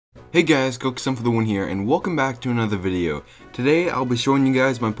Hey guys, GokuSonFTW here, and welcome back to another video. Today I'll be showing you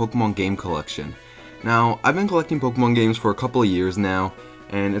guys my Pokemon game collection. Now, I've been collecting Pokemon games for a couple of years now,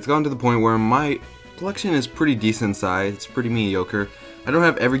 and it's gotten to the point where my collection is pretty decent size. It's pretty mediocre. I don't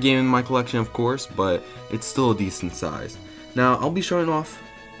have every game in my collection, of course, but it's still a decent size. Now, I'll be showing off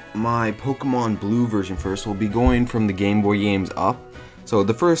my Pokemon Blue version first. We'll be going from the Game Boy games up. So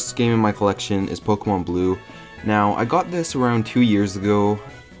the first game in my collection is Pokemon Blue. Now, I got this around 2 years ago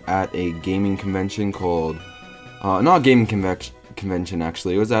at a gaming convention called, not a gaming convention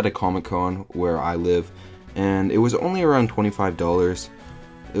actually, it was at a Comic-Con where I live, and it was only around $25.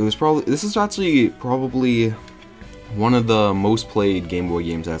 This is actually probably one of the most played Game Boy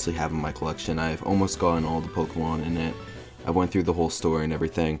games I actually have in my collection. I've almost gotten all the Pokemon in it. I went through the whole story and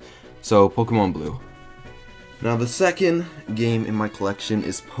everything. So, Pokemon Blue. Now the second game in my collection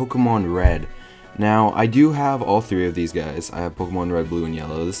is Pokemon Red. Now, I do have all three of these guys. I have Pokemon Red, Blue, and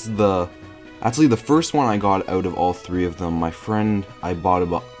Yellow. This is actually the first one I got out of all three of them. My friend, I bought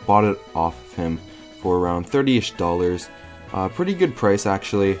it off of him for around $30-ish. Pretty good price,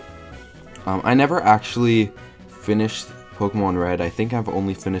 actually. I never actually finished Pokemon Red. I think I've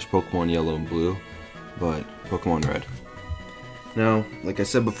only finished Pokemon Yellow and Blue, but Pokemon Red. Now, like I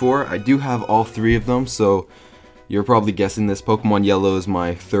said before, I do have all three of them, so you're probably guessing this. Pokemon Yellow is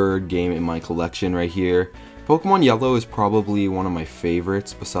my third game in my collection right here. Pokemon Yellow is probably one of my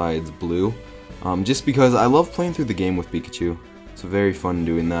favorites besides Blue, just because I love playing through the game with Pikachu. It's very fun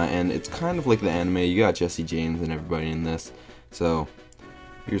doing that, and it's kind of like the anime. You got Jesse James and everybody in this. So,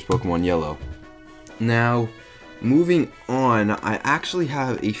 here's Pokemon Yellow. Now, moving on, I actually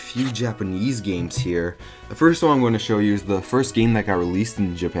have a few Japanese games here. The first one I'm going to show you is the first game that got released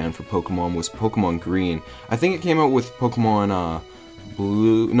in Japan for Pokemon was Pokemon Green. I think it came out with Pokemon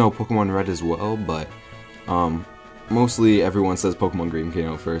Pokemon Red as well, but mostly everyone says Pokemon Green came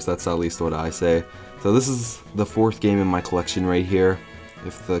out first. That's at least what I say. So this is the fourth game in my collection right here.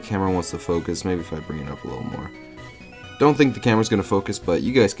 If the camera wants to focus, maybe if I bring it up a little more. Don't think the camera's going to focus, but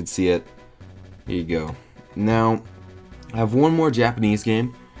you guys could see it. Here you go. Now, I have one more Japanese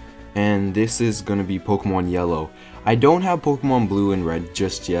game, and this is going to be Pokemon Yellow. I don't have Pokemon Blue and Red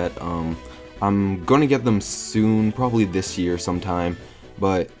just yet. I'm going to get them soon, probably this year sometime,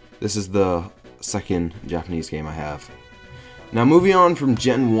 but this is the second Japanese game I have. Now, moving on from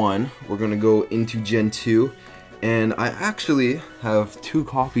Gen 1, we're going to go into Gen 2, and I actually have two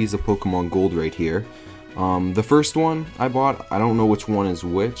copies of Pokemon Gold right here. The first one I bought, I don't know which one is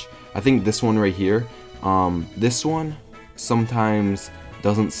which. I think this one right here. This one sometimes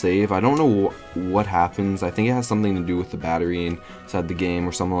doesn't save. I don't know what happens. I think it has something to do with the battery inside the game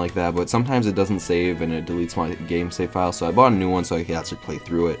or something like that, but sometimes it doesn't save and it deletes my game save file, so I bought a new one so I could actually play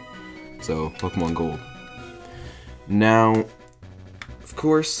through it. So, Pokemon Gold. Now, of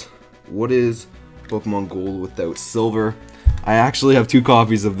course, what is Pokemon Gold without Silver? I actually have two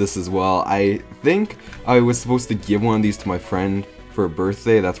copies of this as well. I think I was supposed to give one of these to my friend for a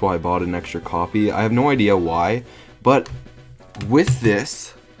birthday. That's why I bought an extra copy. I have no idea why, but with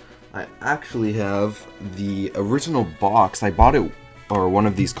this, I actually have the original box. I bought it, or one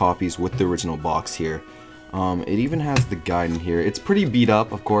of these copies, with the original box here. It even has the guide in here. It's pretty beat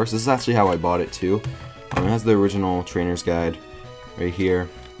up, of course. This is actually how I bought it too. It has the original trainer's guide right here.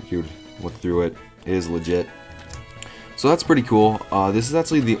 If you would look through it, it is legit. So that's pretty cool. This is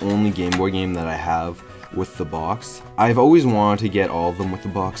actually the only Game Boy game that I have with the box. I've always wanted to get all of them with the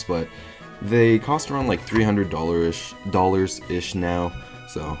box, but they cost around like $300-ish now,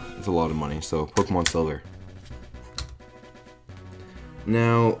 so it's a lot of money. So Pokemon Silver.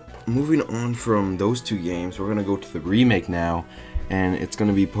 Now, moving on from those two games, we're gonna go to the remake now, and it's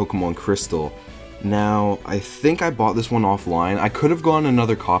gonna be Pokemon Crystal. Now, I think I bought this one offline. I could have gotten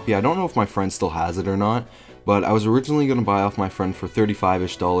another copy. I don't know if my friend still has it or not, but I was originally going to buy off my friend for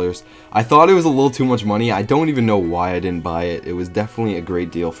 $35-ish. I thought it was a little too much money. I don't even know why I didn't buy it. It was definitely a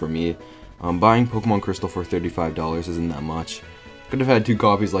great deal for me. Buying Pokemon Crystal for $35 isn't that much. Could have had two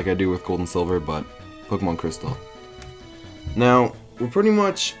copies like I do with Gold and Silver, but Pokemon Crystal. Now, we're pretty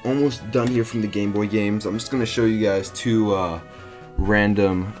much almost done here from the Game Boy games. I'm just going to show you guys two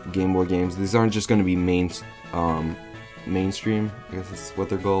random Game Boy games. These aren't just going to be mainstream, I guess that's what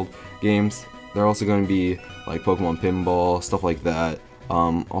they're called, games. They're also going to be like Pokemon Pinball, stuff like that.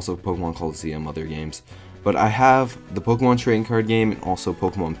 Also Pokemon Coliseum, other games. But I have the Pokemon Trading Card game and also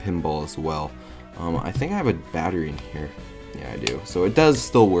Pokemon Pinball as well. I think I have a battery in here. Yeah, I do. So it does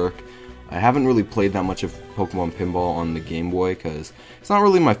still work. I haven't really played that much of Pokemon Pinball on the Game Boy because it's not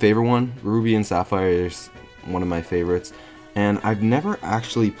really my favorite one. Ruby and Sapphire is one of my favorites. And I've never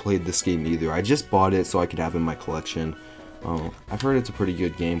actually played this game either. I just bought it so I could have it in my collection. I've heard it's a pretty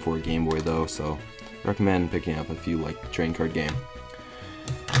good game for a Game Boy though, so recommend picking up if you like the trading card game.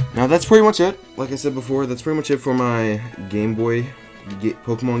 Now that's pretty much it. Like I said before, that's pretty much it for my Game Boy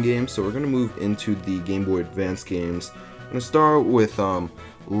Pokemon games. So we're gonna move into the Game Boy Advance games. I'm gonna start with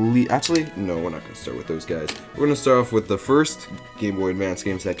actually, no, we're not gonna start with those guys. We're gonna start off with the first Game Boy Advance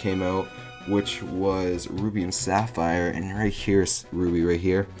games that came out, which was Ruby and Sapphire, and right here's Ruby right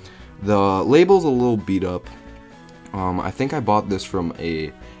here. The label's a little beat up. I think I bought this from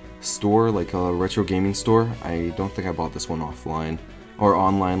a store, like a retro gaming store. I don't think I bought this one offline or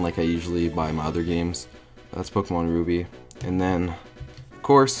online like I usually buy my other games. That's Pokemon Ruby. And then, of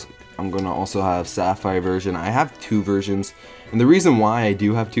course, I'm gonna also have Sapphire version. I have two versions, and the reason why I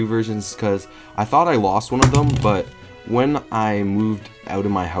do have two versions is because I thought I lost one of them, but when I moved out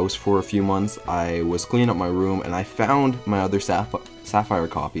of my house for a few months, I was cleaning up my room and I found my other Sapphire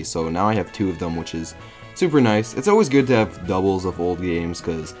copy, so now I have two of them, which is super nice. It's always good to have doubles of old games,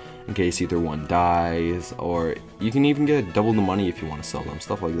 because in case either one dies, or you can even get double the money if you want to sell them,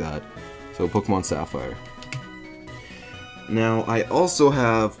 stuff like that. So Pokemon Sapphire. Now I also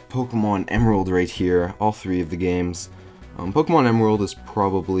have Pokemon Emerald right here, all three of the games. Pokemon Emerald is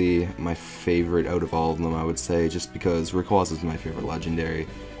probably my favorite out of all of them, I would say, just because Rayquaza is my favorite legendary.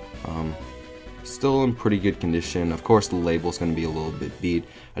 Still in pretty good condition. Of course the label's going to be a little bit beat.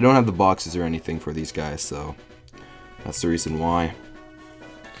 I don't have the boxes or anything for these guys, so that's the reason why.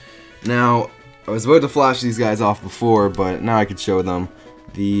 Now, I was about to flash these guys off before, but now I could show them.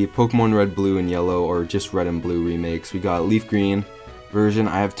 The Pokemon Red, Blue, and Yellow, or just Red and Blue remakes. We got Leaf Green version.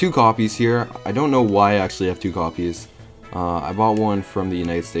 I have two copies here. I don't know why I actually have two copies. I bought one from the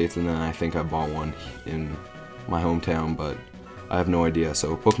United States, and then I think I bought one in my hometown, but I have no idea.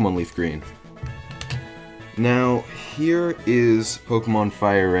 So Pokemon Leaf Green. Now, here is Pokemon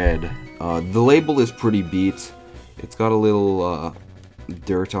Fire Red. The label is pretty beat. It's got a little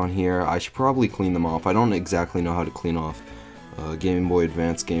dirt on here. I should probably clean them off. I don't exactly know how to clean off Game Boy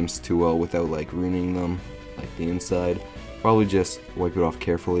Advance games too well without like ruining them, like the inside. Probably just wipe it off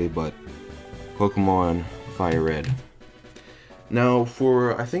carefully, but Pokemon Fire Red. Now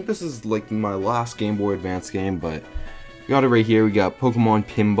I think this is like my last Game Boy Advance game, but we got it right here. We got Pokemon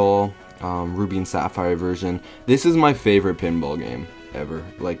Pinball, Ruby and Sapphire version. This is my favorite pinball game ever,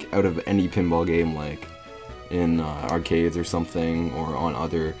 like out of any pinball game, like in arcades or something, or on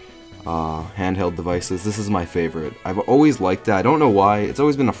other handheld devices. This is my favorite. I've always liked it. I don't know why. It's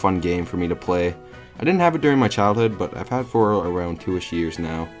always been a fun game for me to play. I didn't have it during my childhood, but I've had it for around 2-ish years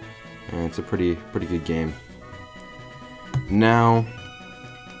now, and it's a pretty good game. Now,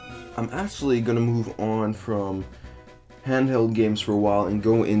 I'm actually gonna move on from handheld games for a while and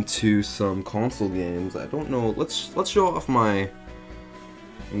go into some console games. I don't know. Let's show off my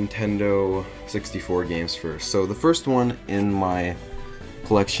Nintendo 64 games first. So the first one in my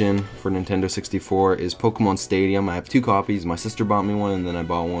collection for Nintendo 64 is Pokemon Stadium. I have two copies. My sister bought me one, and then I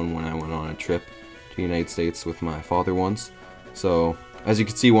bought one when I went on a trip to the United States with my father once. So as you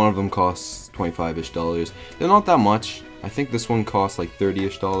can see, one of them costs $25-ish. They're not that much. I think this one costs like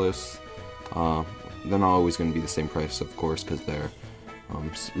 $30-ish. They're not always going to be the same price, of course, because they're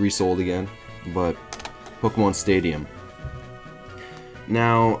resold again. But Pokemon Stadium.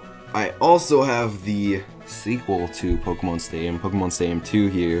 Now, I also have the sequel to Pokemon Stadium 2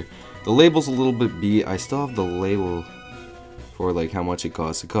 here. The label's a little bit beat. I still have the label for like how much it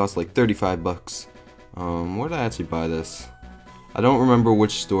costs. It costs like 35 bucks. Where did I actually buy this? I don't remember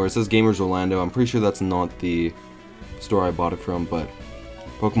which store. It says Gamers Orlando. I'm pretty sure that's not the store I bought it from, but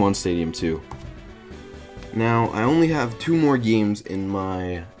Pokemon Stadium 2. Now, I only have two more games in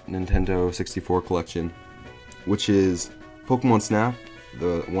my Nintendo 64 collection, which is Pokemon Snap,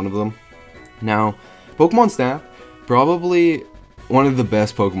 one of them. Now, Pokemon Snap, probably one of the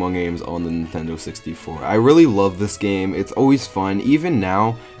best Pokemon games on the Nintendo 64. I really love this game. It's always fun, even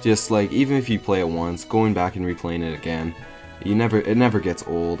now, just like, even if you play it once, going back and replaying it again, it never gets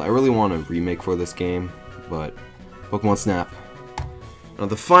old. I really want a remake for this game, but Pokemon Snap. Now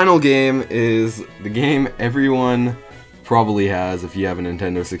the final game is the game everyone probably has if you have a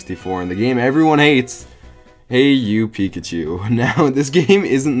Nintendo 64, and the game everyone hates, Hey You Pikachu. Now this game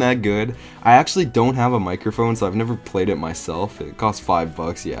isn't that good. I actually don't have a microphone, so I've never played it myself. It costs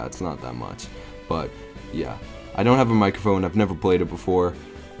 $5, yeah, it's not that much. But yeah, I don't have a microphone, I've never played it before.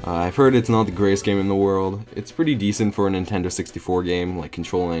 I've heard it's not the greatest game in the world. It's pretty decent for a Nintendo 64 game, like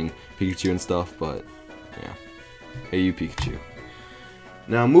controlling Pikachu and stuff, but yeah. Hey You Pikachu.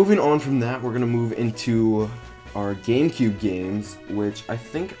 Now moving on from that, we're going to move into our GameCube games, which I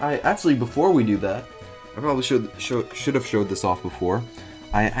think actually before we do that, I probably should have showed this off before.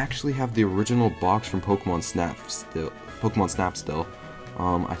 I actually have the original box from Pokemon Snap still. Pokemon Snap still.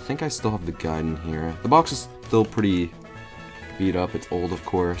 I think I still have the guide in here. The box is still pretty beat up. It's old, of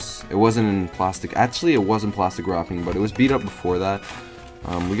course. It wasn't in plastic. Actually, it was in plastic wrapping, but it was beat up before that.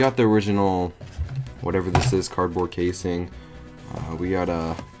 We got the original, whatever this is, cardboard casing. We got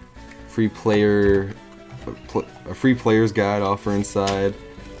a free player's guide offer inside,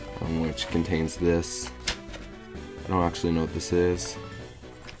 which contains this. I don't actually know what this is.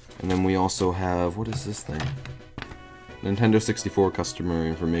 And then we also have, what is this thing? Nintendo 64 customer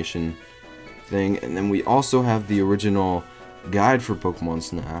information thing. And then we also have the original guide for Pokemon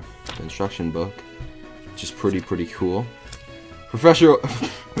Snap, the instruction book, which is pretty cool. Professor,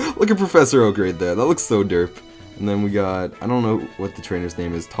 look at Professor Oak right there. That looks so derp. And then we got, I don't know what the trainer's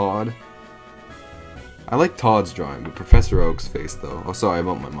name is, Todd. I like Todd's drawing, but Professor Oak's face though. Oh, sorry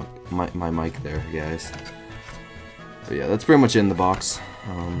about my mic there, guys. But yeah, that's pretty much it in the box.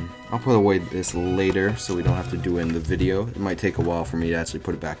 I'll put away this later so we don't have to do it in the video. It might take a while for me to actually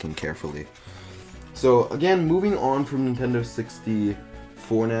put it back in carefully. So again, moving on from Nintendo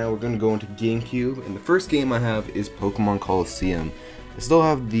 64 now, we're going to go into GameCube. And the first game I have is Pokemon Colosseum. I still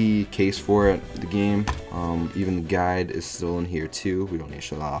have the case for it, the game. Even the guide is still in here too. We don't need to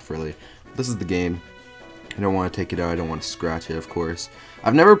show that off really. This is the game. I don't want to take it out. I don't want to scratch it, of course.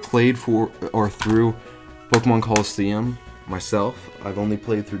 I've never played for or through Pokemon Colosseum myself. I've only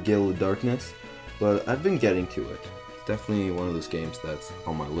played through Gale of Darkness, but I've been getting to it. It's definitely one of those games that's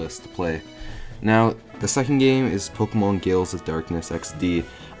on my list to play. Now, the second game is Pokemon Gales of Darkness XD.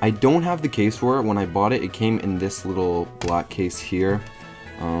 I don't have the case for it. When I bought it, it came in this little black case here.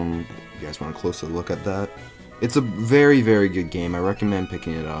 You guys want a closer look at that? It's a very good game. I recommend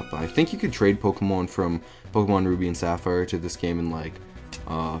picking it up. I think you could trade Pokemon from Pokemon Ruby and Sapphire to this game in like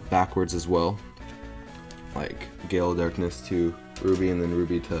backwards as well. Like Gale of Darkness to Ruby and then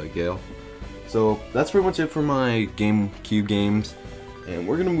Ruby to Gale. So that's pretty much it for my GameCube games. And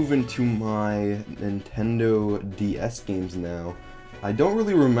we're gonna move into my Nintendo DS games now. I don't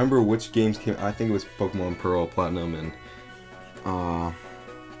really remember which games came. I think it was Pokemon Pearl, Platinum,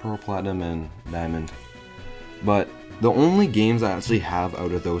 and Diamond. But the only games I actually have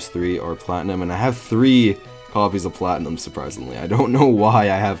out of those three are Platinum, and I have 3 copies of Platinum, surprisingly. I don't know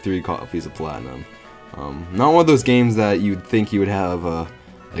why I have 3 copies of Platinum. Not one of those games that you'd think you would have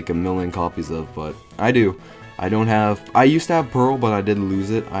like a million copies of, but I do. I used to have Pearl, but I did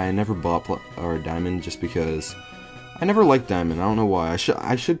lose it. I never bought Diamond just because I never liked Diamond. I don't know why.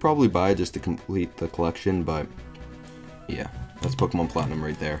 I should probably buy it just to complete the collection, but yeah, that's Pokemon Platinum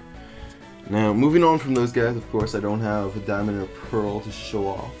right there. Now, moving on from those guys, of course, I don't have a Diamond or Pearl to show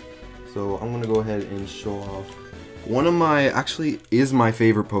off. So I'm going to go ahead and show off one of actually is my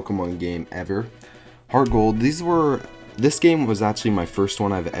favorite Pokemon game ever. Heart Gold. This game was actually my first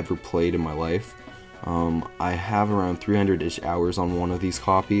one I've ever played in my life. I have around 300-ish hours on one of these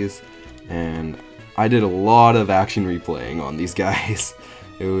copies, and I did a lot of action replaying on these guys.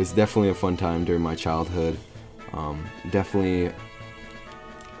 It was definitely a fun time during my childhood. Definitely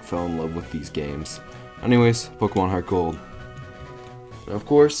fell in love with these games. Anyways, Pokemon Heart Gold. And of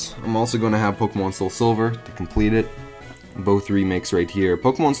course, I'm also going to have Pokemon Soul Silver to complete it. Both remakes right here.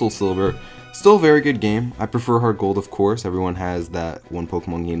 Pokemon Soul Silver, still a very good game. I prefer Heart Gold, of course. Everyone has that one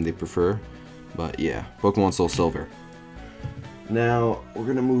Pokemon game they prefer. But yeah, Pokemon Soul Silver. Now, we're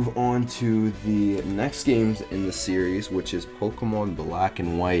going to move on to the next games in the series, which is Pokemon Black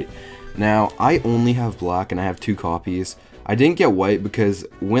and White. Now, I only have Black and I have 2 copies. I didn't get White because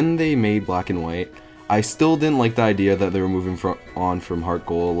when they made Black and White, I still didn't like the idea that they were moving on from Heart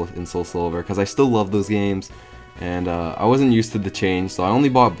Gold and Soul Silver, because I still love those games. And I wasn't used to the change, so I only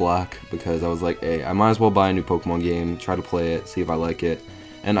bought Black because I was like, hey, I might as well buy a new Pokemon game, try to play it, see if I like it.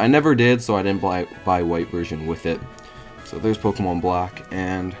 And I never did, so I didn't buy White version with it. So there's Pokemon Black,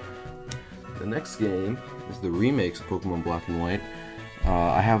 and the next game is the remakes of Pokemon Black and White.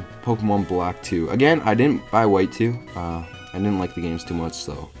 I have Pokemon Black 2. Again, I didn't buy White 2. I didn't like the games too much,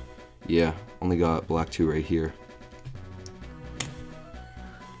 so yeah, only got Black 2 right here.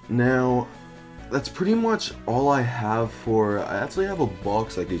 Now, that's pretty much all I have for. I actually have a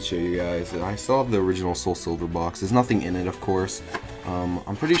box I could show you guys. I still have the original Soul Silver box. There's nothing in it, of course.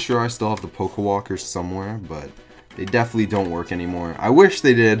 I'm pretty sure I still have the Pokewalkers somewhere, but they definitely don't work anymore. I wish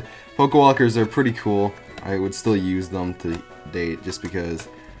they did. Pokewalkers are pretty cool. I would still use them to date just because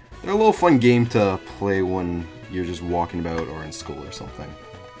they're a little fun game to play when you're just walking about or in school or something.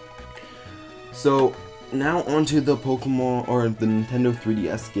 So now onto the Pokemon or the Nintendo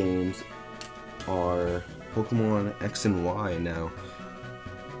 3DS games are Pokemon X and Y now.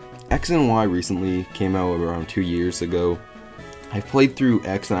 X and Y recently came out around 2 years ago. I've played through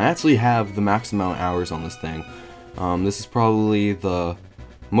X and I actually have the max amount of hours on this thing. This is probably the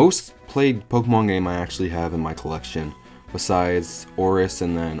most played Pokemon game I actually have in my collection, besides Oris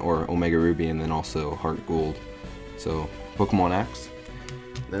and then Omega Ruby and then also Heart Gold. So Pokemon X.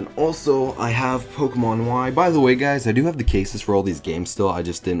 Then also I have Pokemon Y. By the way, guys, I do have the cases for all these games still. I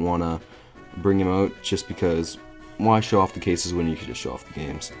just didn't want to bring them out just because why show off the cases when you could just show off the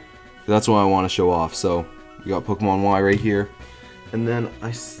games? That's what I want to show off. So we got Pokemon Y right here. And then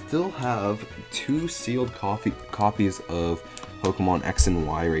I still have 2 sealed copies of Pokemon X and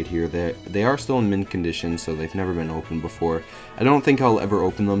Y right here. They are still in mint condition, so they've never been opened before. I don't think I'll ever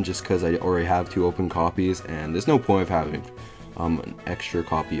open them just because I already have 2 open copies, and there's no point of having an extra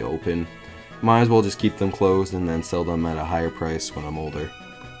copy open. Might as well just keep them closed and then sell them at a higher price when I'm older.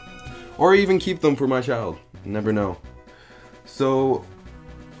 Or even keep them for my child. You never know. So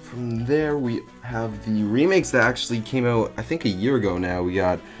from there we have the remakes that actually came out I think a year ago now. We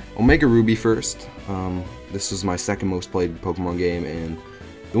got Omega Ruby first. This is my second most played Pokemon game and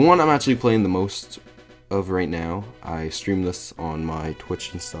the one I'm actually playing the most of right now. I stream this on my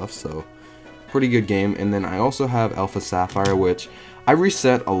Twitch and stuff, so pretty good game. And then I also have Alpha Sapphire, which I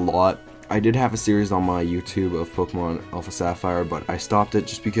reset a lot. I did have a series on my YouTube of Pokemon Alpha Sapphire, but I stopped it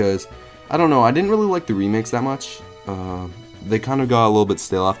just because, I don't know, I didn't really like the remakes that much. They kind of got a little bit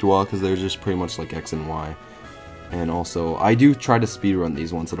stale after a while because they're just pretty much like X and Y. And also, I do try to speedrun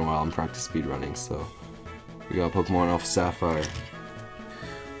these once in a while. I'm practice speedrunning, so we got Pokemon Alpha Sapphire.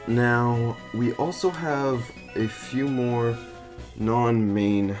 Now, we also have a few more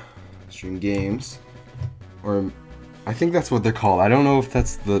non-mainstream games, or I think that's what they're called. I don't know if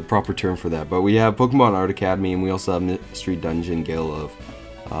that's the proper term for that, but we have Pokemon Art Academy, and we also have Mystery Dungeon Gale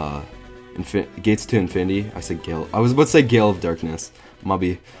of Gates to Infinity. I said Gale. I was about to say Gale of Darkness.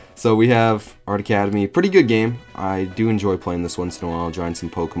 Mubby. So we have Art Academy. Pretty good game. I do enjoy playing this once in a while, drawing some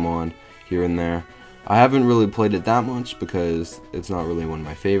Pokemon here and there. I haven't really played it that much because it's not really one of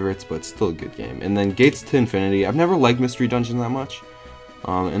my favorites, but it's still a good game. And then Gates to Infinity. I've never liked Mystery Dungeon that much.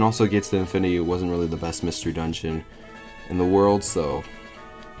 And also Gates to Infinity wasn't really the best Mystery Dungeon in the world, so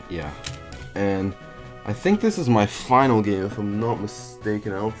yeah. And I think this is my final game, if I'm not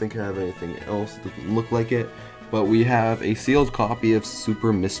mistaken. I don't think I have anything else that doesn't look like it. But we have a sealed copy of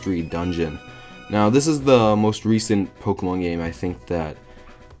Super Mystery Dungeon. Now, this is the most recent Pokemon game I think that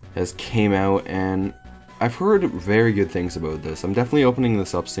has came out, and I've heard very good things about this. I'm definitely opening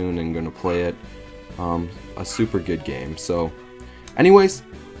this up soon and going to play it. A super good game. So, anyways,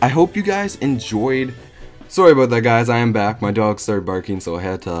 I hope you guys enjoyed. Sorry about that, guys. I am back. My dog started barking, so I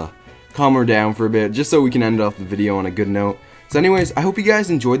had to calm her down for a bit, just so we can end off the video on a good note. So anyways, I hope you guys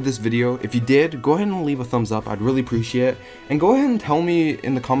enjoyed this video. If you did, go ahead and leave a thumbs up. I'd really appreciate it. And go ahead and tell me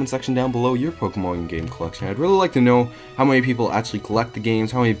in the comment section down below your Pokemon game collection. I'd really like to know how many people actually collect the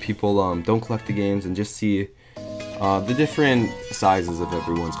games, how many people don't collect the games, and just see the different sizes of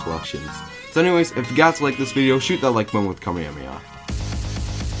everyone's collections. So anyways, if you guys like this video, shoot that like button with Kamehameha.